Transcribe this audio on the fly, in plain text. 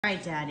All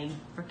right, Daddy,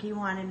 Brookie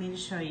wanted me to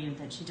show you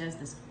that she does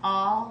this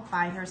all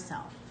by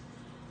herself.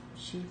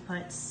 She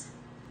puts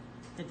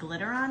the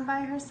glitter on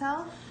by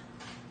herself.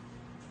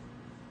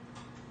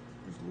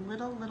 This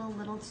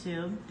little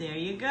tube. There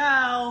you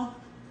go.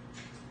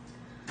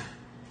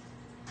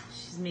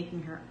 She's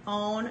making her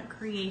own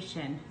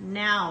creation.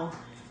 Now,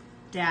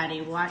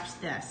 Daddy, watch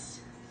this.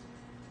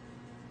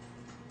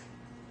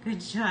 Good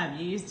job,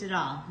 you used it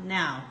all.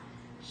 Now,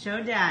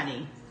 show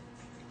Daddy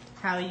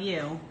how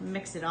you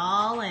mix it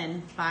all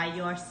in by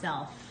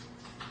yourself.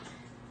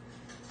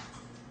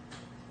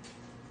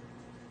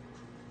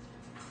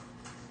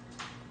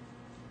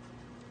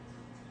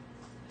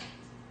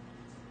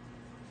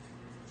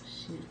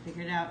 She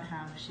figured out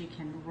how she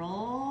can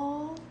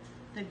roll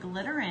the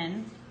glitter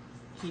in.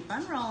 Keep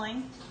on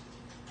rolling.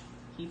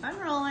 Keep on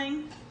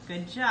rolling.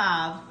 Good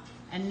job.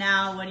 And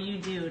now what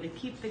do to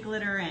keep the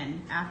glitter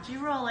in? After you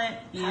roll it,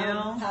 you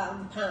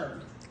pound.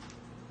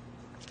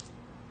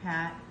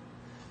 Pat,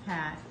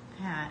 pat,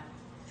 pat,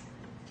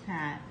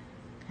 pat,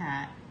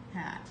 pat,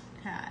 pat,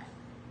 pat.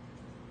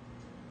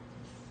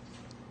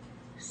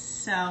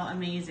 So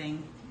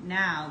amazing.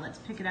 Now let's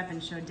pick it up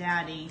and show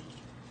Daddy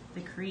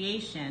the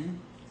creation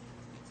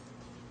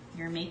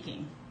you're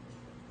making.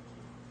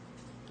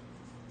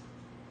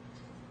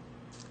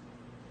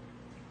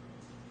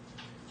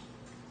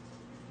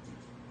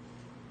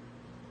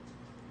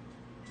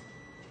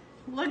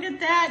 Look at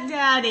that,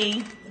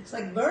 Daddy. Looks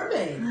like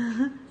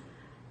mermaid.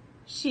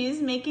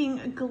 She's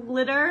making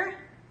glitter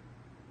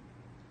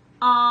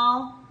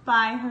all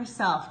by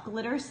herself.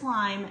 Glitter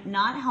slime,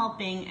 not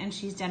helping, and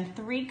she's done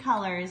 3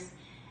 colors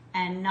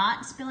and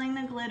not spilling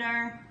the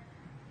glitter.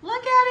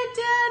 Look at it,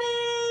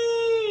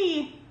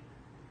 Daddy!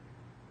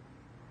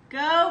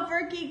 Go,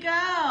 Brookie, go!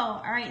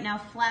 All right, now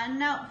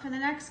flatten out for the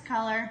next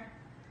color.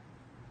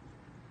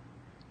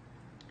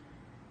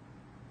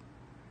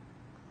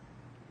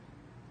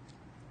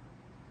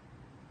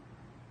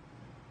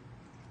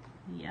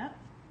 Yep.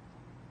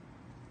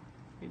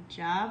 Good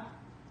job.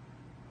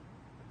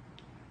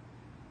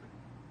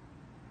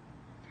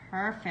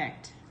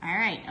 Perfect. All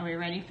right, are we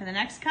ready for the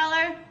next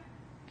color?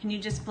 Can you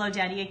just blow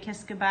Daddy a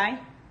kiss goodbye?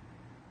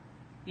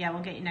 Yeah,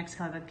 we'll get you next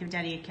color, but give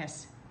Daddy a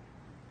kiss.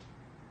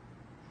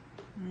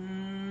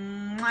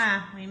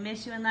 Mwah. We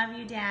miss you and love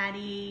you,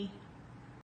 Daddy.